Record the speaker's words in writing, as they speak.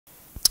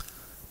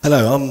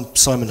Hello, I'm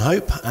Simon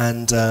Hope,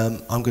 and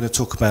I'm going to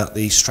talk about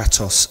the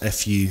Stratos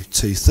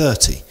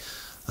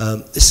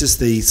FU230. This is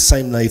the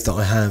same lathe that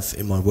I have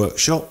in my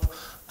workshop,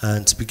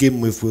 and to begin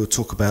with we'll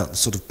talk about the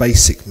sort of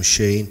basic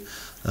machine,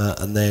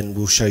 and then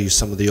we'll show you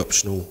some of the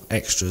optional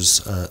extras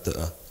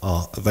that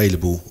are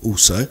available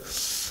also.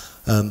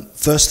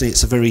 Firstly,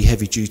 it's a very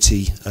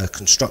heavy-duty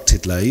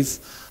constructed lathe.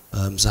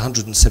 It's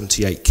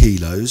 178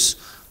 kilos,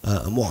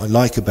 and what I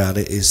like about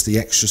it is the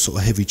extra sort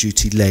of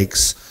heavy-duty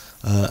legs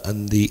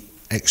and the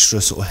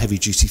extra sort of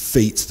heavy-duty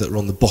feet that are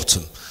on the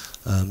bottom,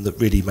 that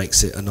really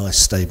makes it a nice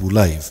stable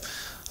lathe.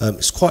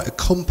 It's quite a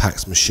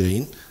compact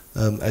machine,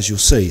 as you'll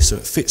see, so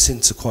it fits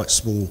into quite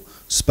small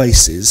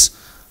spaces,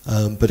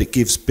 but it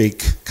gives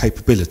big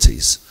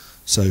capabilities.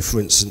 So for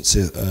instance,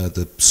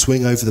 the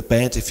swing over the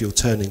bed, if you're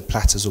turning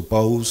platters or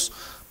bowls,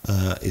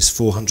 is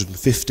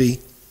 450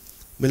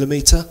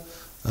 millimetre,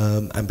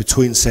 and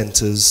between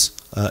centres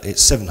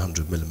it's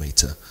 700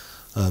 millimetre.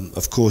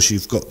 Of course,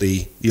 you've got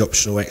the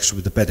optional extra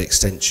with the bed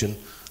extension,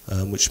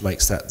 which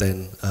makes that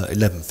then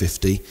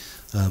 1150,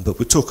 but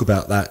we'll talk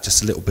about that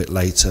just a little bit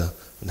later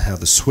and how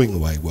the swing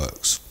away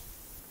works.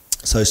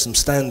 So some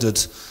standard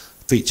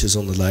features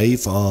on the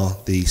lathe are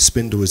the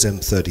spindle is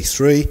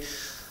M33,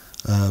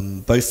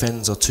 both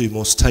ends are 2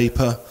 Morse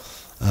taper,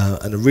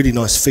 and a really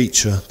nice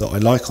feature that I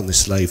like on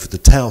this lathe with the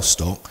towel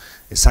stock,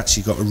 it's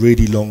actually got a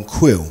really long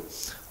quill.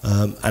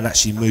 And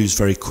actually moves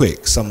very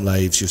quick. Some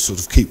lathes you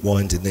sort of keep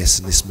winding this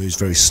and this moves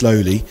very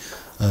slowly,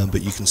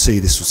 but you can see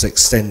this will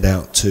extend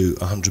out to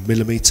 100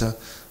 millimetre,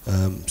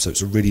 so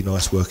it's a really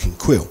nice working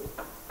quill.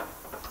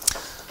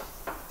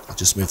 I'll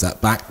just move that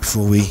back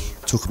before we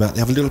talk about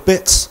the other little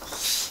bits.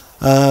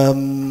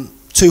 2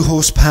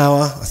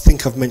 horsepower, I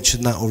think I've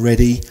mentioned that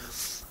already.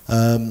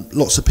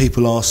 Lots of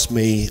people ask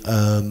me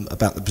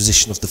about the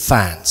position of the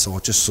fan, so I'll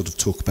just sort of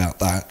talk about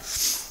that.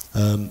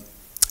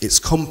 It's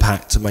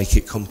compact to make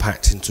it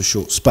compact into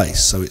short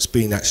space, so it's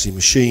been actually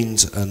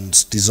machined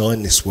and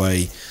designed this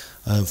way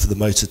for the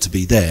motor to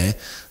be there,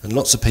 and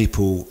lots of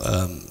people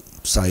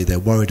say they're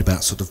worried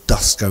about sort of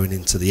dust going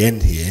into the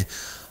end here,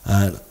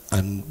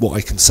 and what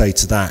I can say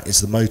to that is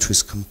the motor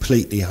is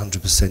completely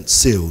 100%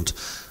 sealed,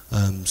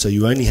 so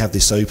you only have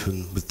this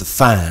open with the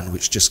fan,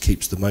 which just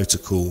keeps the motor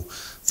cool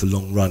for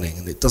long running,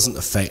 and it doesn't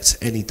affect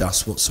any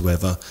dust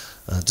whatsoever,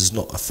 does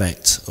not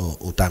affect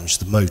or damage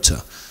the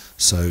motor.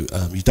 So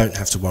you don't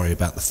have to worry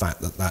about the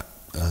fact that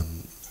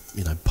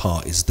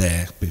part is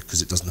there,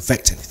 because it doesn't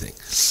affect anything.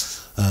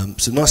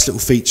 So nice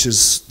little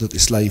features that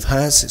this lathe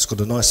has. It's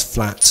got a nice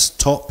flat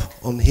top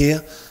on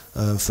here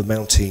for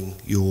mounting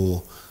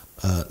your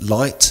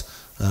light,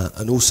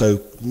 and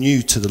also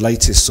new to the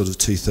latest sort of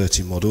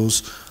 230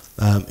 models,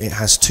 it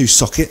has 2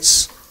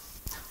 sockets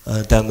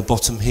down the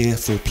bottom here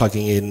for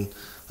plugging in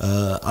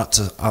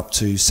up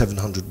to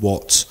 700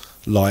 watt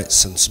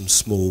lights and some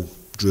small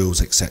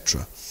drills,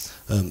 etc.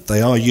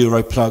 They are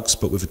Euro plugs,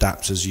 but with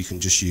adapters you can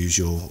just use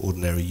your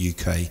ordinary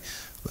UK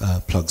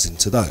plugs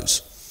into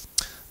those.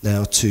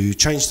 Now, to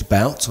change the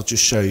belt, I'll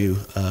just show you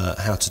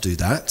how to do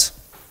that.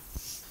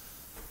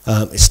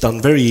 It's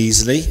done very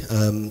easily,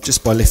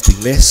 just by lifting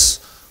this.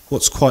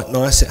 What's quite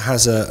nice, it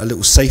has a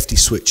little safety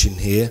switch in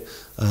here,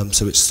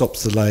 so it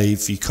stops the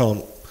lathe. You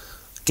can't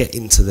get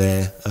into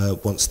there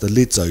once the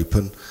lid's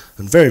open,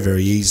 and very,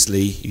 very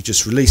easily you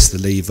just release the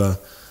lever,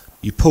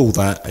 you pull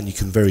that, and you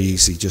can very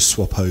easily just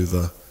swap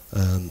over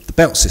the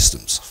belt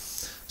systems.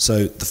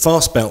 So the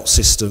fast belt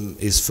system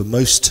is for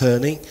most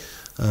turning,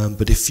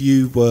 but if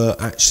you were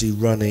actually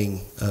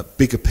running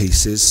bigger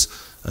pieces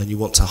and you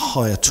want a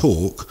higher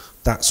torque,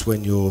 that's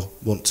when you'll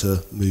want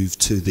to move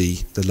to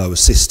the lower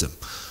system.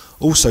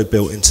 Also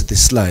built into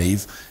this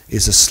lathe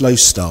is a slow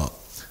start,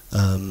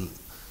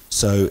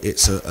 so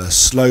it's a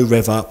slow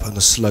rev up and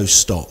a slow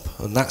stop,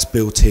 and that's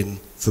built in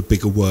for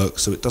bigger work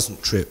so it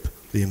doesn't trip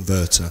the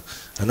inverter,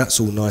 and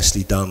that's all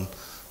nicely done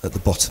at the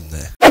bottom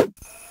there.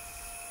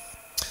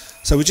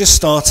 So we're just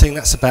starting,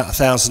 that's about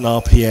 1000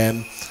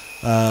 RPM,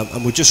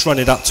 and we'll just run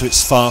it up to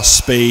its fast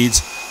speed.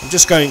 I'm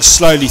just going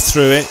slowly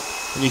through it,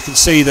 and you can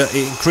see that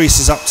it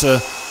increases up to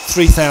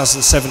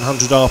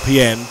 3700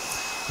 RPM,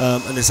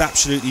 and there's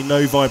absolutely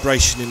no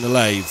vibration in the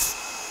lathe.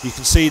 You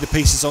can see the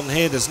pieces on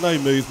here, there's no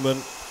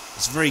movement,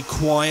 it's very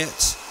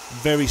quiet,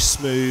 very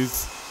smooth,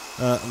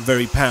 and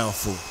very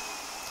powerful.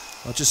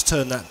 I'll just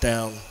turn that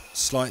down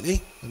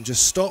slightly and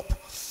just stop.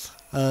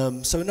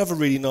 So another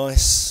really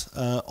nice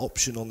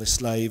option on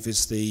this lathe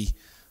is the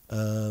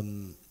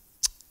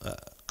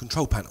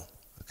control panel.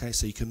 Okay,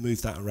 so you can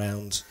move that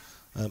around.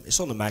 It's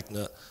on a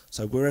magnet,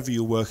 so wherever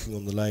you're working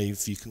on the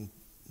lathe, you can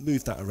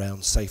move that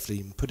around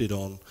safely and put it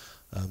on,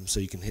 so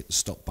you can hit the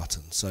stop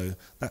button. So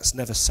that's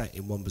never set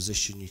in one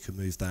position. You can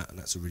move that, and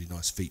that's a really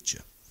nice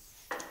feature.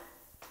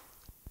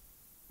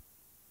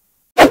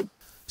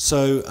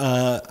 So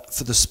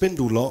for the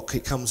spindle lock,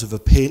 it comes with a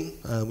pin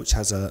which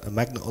has a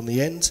magnet on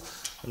the end,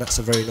 and that's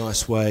a very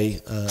nice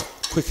way,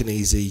 quick and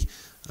easy,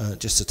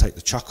 just to take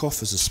the chuck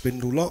off as a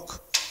spindle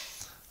lock.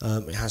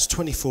 It has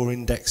 24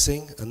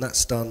 indexing, and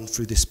that's done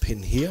through this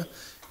pin here.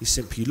 You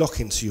simply lock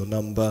into your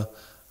number,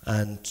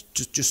 and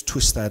just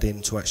twist that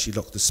in to actually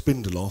lock the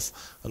spindle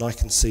off, and I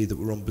can see that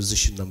we're on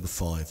position number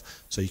 5.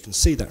 So you can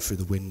see that through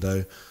the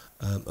window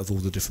of all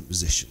the different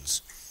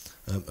positions.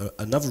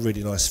 Another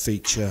really nice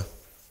feature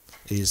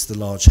is the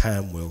large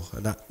hand wheel,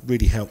 and that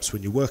really helps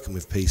when you're working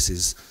with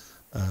pieces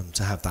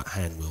to have that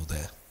hand wheel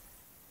there.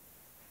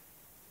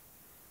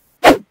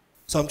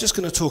 So I'm just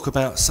going to talk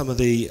about some of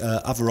the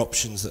other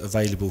options that are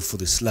available for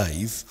this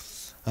lathe.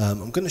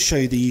 I'm going to show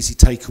you the easy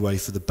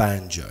takeaway for the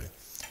banjo.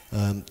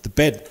 The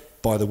bed,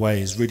 by the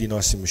way, is really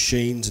nicely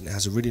machined, and it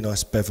has a really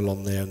nice bevel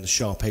on there and the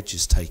sharp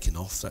edges taken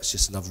off. That's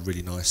just another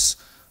really nice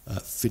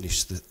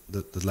finish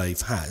that the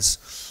lathe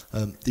has.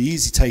 The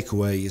easy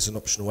takeaway is an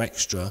optional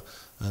extra,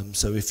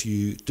 so if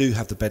you do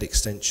have the bed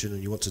extension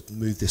and you want to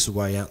move this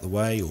away out the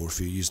way, or if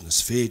you're using a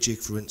sphere jig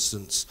for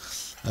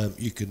instance,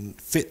 you can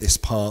fit this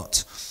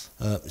part.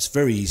 It's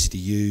very easy to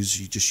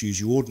use. You just use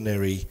your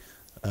ordinary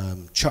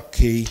chuck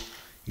key,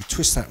 you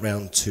twist that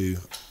round to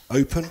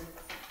open.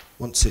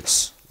 Once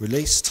it's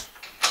released,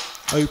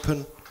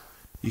 open,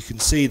 you can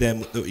see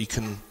then that you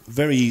can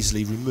very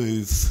easily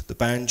remove the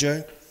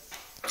banjo,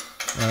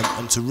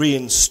 and to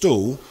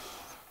reinstall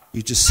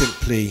you just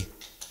simply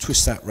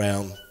twist that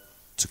round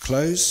to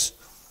close.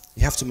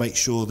 You have to make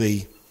sure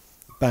the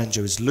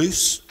banjo is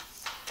loose,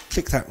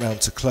 click that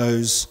round to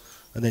close,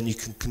 and then you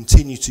can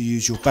continue to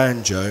use your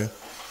banjo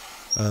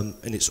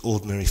in its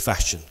ordinary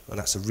fashion, and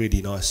that's a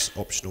really nice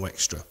optional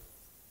extra.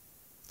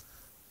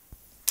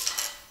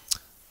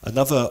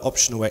 Another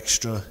optional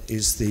extra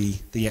is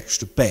the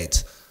extra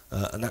bed,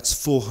 and that's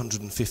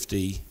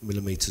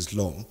 450mm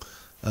long.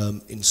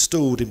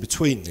 Installed in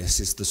between this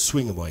is the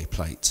swing away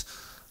plate.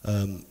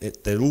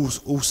 There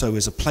also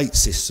is a plate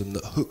system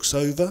that hooks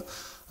over,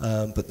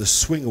 but the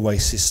swing away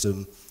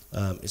system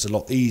is a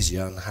lot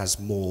easier and has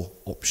more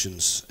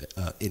options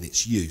in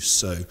its use.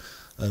 So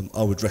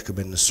I would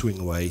recommend the swing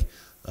away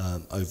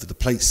over the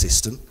plate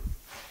system.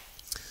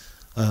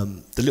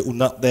 The little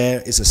nut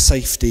there is a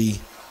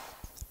safety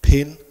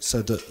pin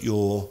so that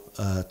your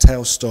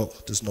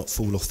tailstock does not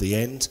fall off the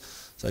end.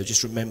 So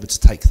just remember to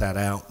take that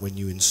out when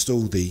you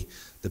install the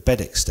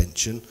bed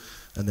extension,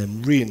 and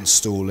then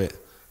reinstall it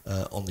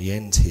on the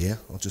end here.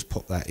 I'll just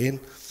pop that in,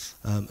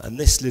 and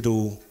this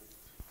little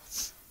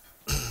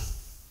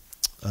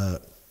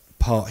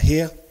part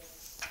here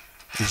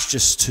is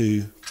just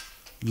to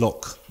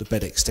lock the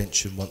bed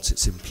extension once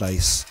it's in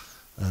place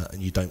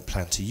and you don't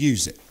plan to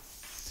use it.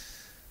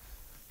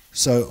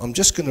 So I'm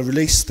just going to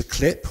release the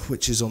clip,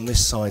 which is on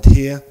this side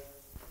here,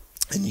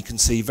 and you can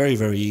see very,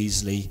 very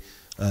easily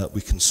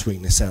we can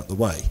swing this out the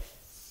way.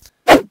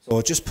 So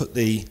I'll just put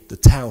the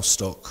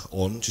tailstock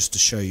on just to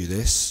show you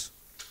this.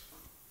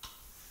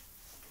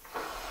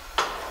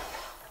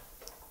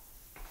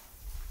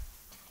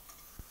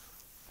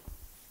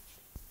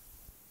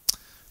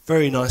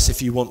 Very nice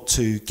if you want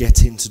to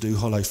get in to do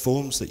hollow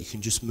forms, that you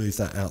can just move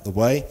that out the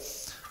way.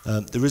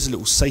 There is a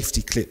little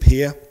safety clip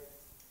here,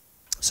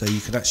 so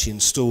you can actually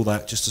install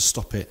that just to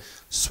stop it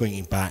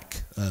swinging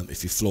back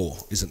if your floor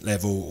isn't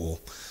level, or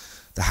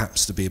there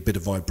happens to be a bit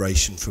of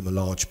vibration from a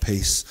large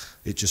piece.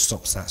 It just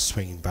stops that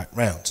swinging back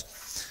round.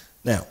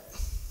 Now,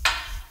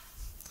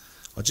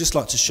 I'd just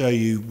like to show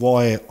you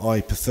why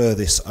I prefer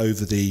this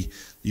over the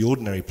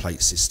ordinary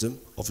plate system.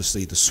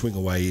 Obviously the swing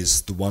away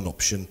is the one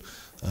option,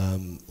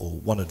 or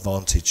one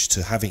advantage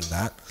to having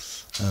that,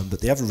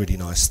 but the other really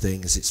nice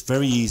thing is it's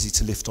very easy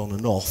to lift on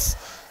and off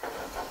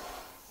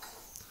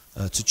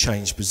to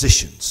change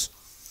positions.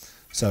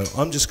 So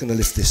I'm just going to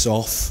lift this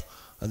off,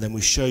 and then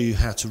we show you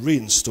how to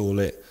reinstall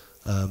it,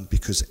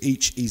 because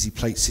each easy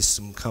plate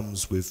system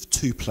comes with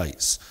two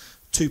plates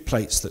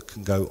that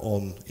can go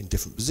on in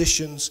different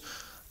positions,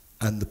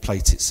 and the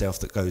plate itself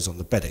that goes on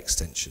the bed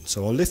extension.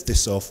 So I'll lift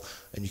this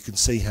off, and you can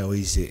see how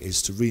easy it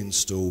is to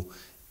reinstall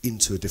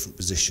into a different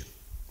position.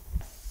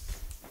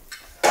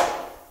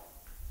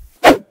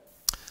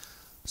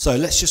 So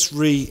let's just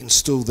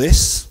reinstall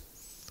this.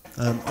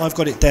 I've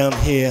got it down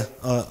here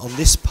on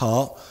this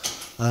part,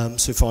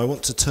 so if I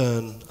want to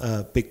turn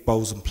big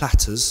bowls and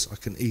platters, I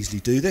can easily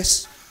do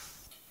this.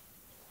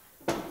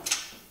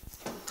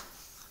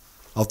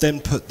 I'll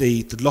then put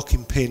the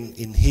locking pin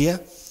in here,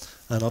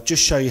 and I'll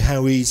just show you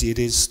how easy it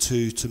is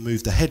to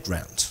move the head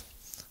round.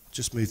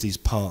 Just move these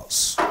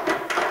parts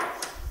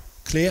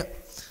clear.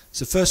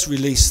 So first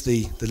release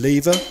the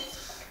lever,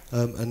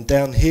 and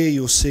down here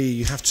you'll see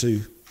you have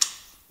to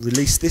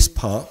release this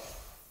part,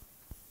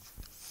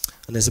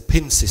 and there's a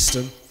pin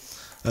system.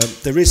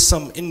 There is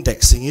some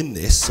indexing in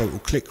this, so it will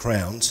click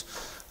round,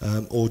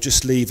 or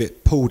just leave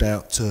it pulled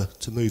out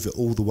to move it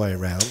all the way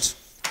around.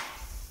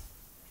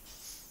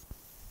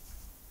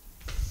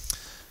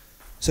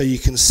 So you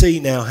can see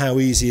now how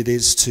easy it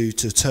is to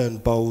turn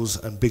bowls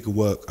and bigger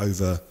work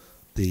over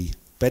the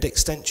bed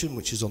extension,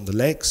 which is on the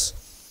legs.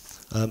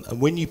 And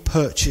when you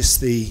purchase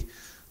the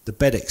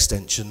bed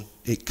extension,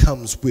 it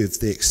comes with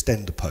the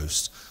extender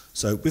post.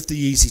 So with the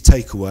easy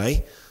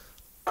takeaway,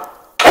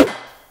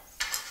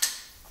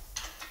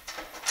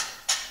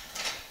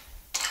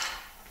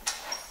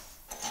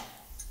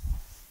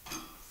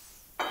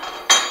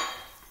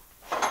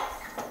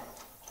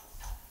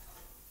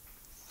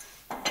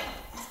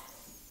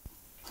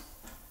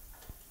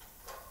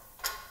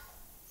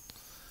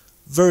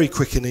 Very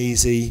quick and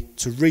easy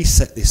to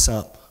reset this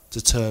up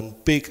to turn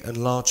big and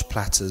large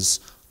platters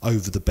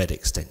over the bed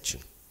extension.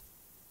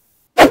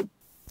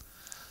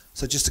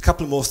 So just a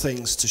couple of more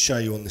things to show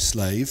you on this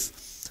lathe.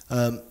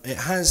 It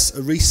has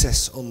a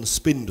recess on the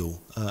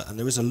spindle and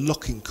there is a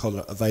locking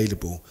collar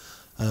available.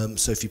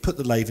 So if you put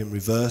the lathe in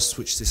reverse,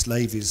 which this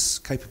lathe is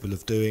capable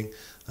of doing,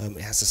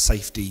 it has a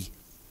safety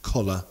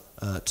collar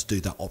to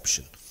do that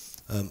option.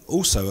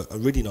 Also, a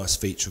really nice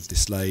feature of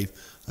this lathe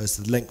is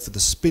the length of the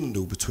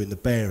spindle between the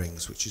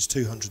bearings, which is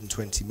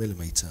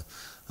 220mm,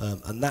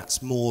 and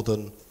that's more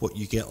than what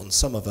you get on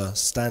some other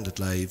standard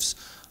lathes,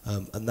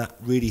 and that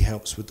really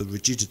helps with the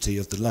rigidity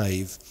of the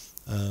lathe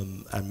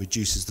and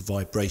reduces the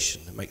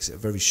vibration. It makes it a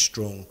very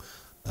strong,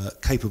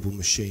 capable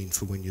machine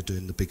for when you're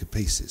doing the bigger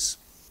pieces.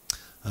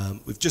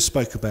 We've just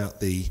spoke about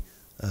the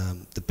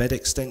bed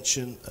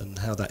extension and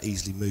how that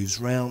easily moves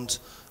round.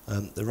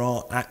 There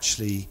are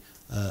actually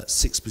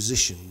 6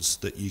 positions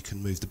that you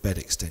can move the bed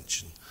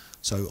extension.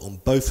 So on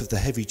both of the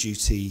heavy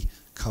duty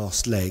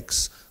cast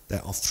legs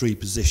there are 3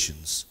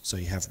 positions. So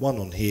you have one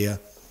on here,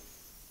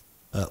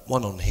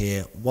 one on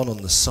here, one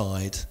on the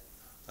side,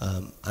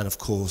 and of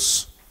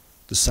course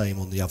the same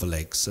on the other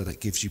legs. So that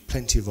gives you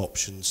plenty of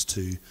options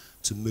to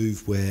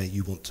move where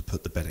you want to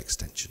put the bed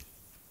extension.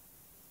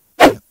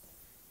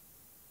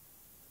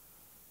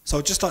 So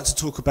I'd just like to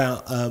talk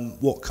about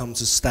what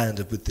comes as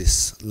standard with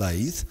this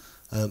lathe.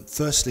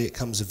 Firstly, it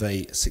comes with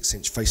a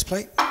 6-inch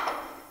faceplate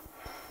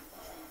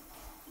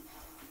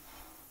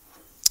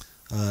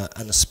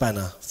and a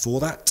spanner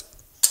for that.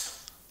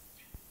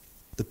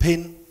 The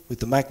pin with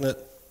the magnet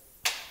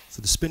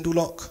for the spindle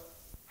lock,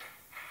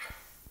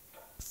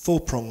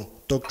 4-prong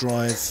dog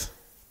drive,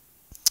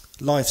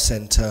 live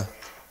centre,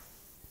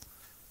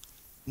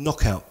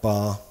 knockout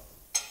bar,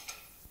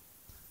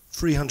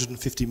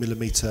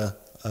 350mm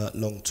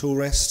long tool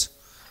rest,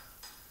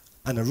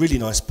 and a really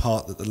nice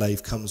part that the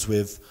lathe comes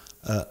with,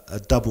 a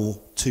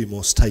double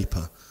 2-Morse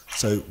taper.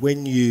 So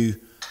when you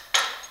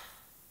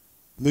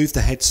move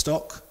the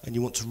headstock and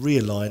you want to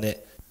realign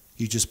it,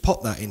 you just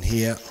pop that in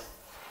here,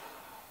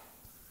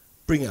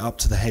 bring it up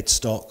to the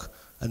headstock,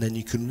 and then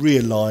you can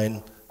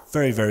realign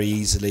very, very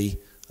easily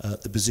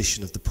the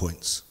position of the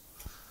points.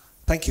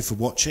 Thank you for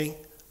watching.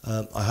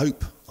 I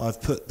hope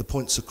I've put the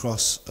points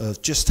across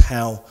of just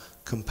how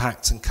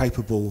compact and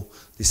capable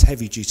this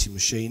heavy duty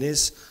machine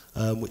is,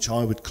 which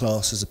I would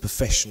class as a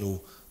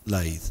professional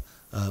lathe,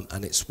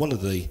 and it's one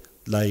of the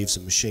lathes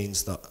and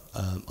machines that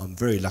I'm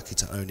very lucky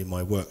to own in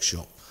my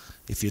workshop.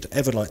 If you'd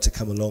ever like to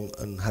come along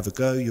and have a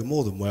go, you're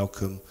more than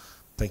welcome.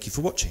 Thank you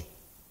for watching,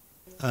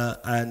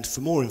 and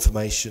for more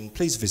information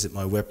please visit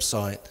my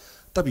website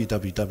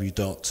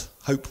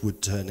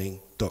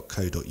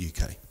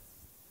www.hopewoodturning.co.uk.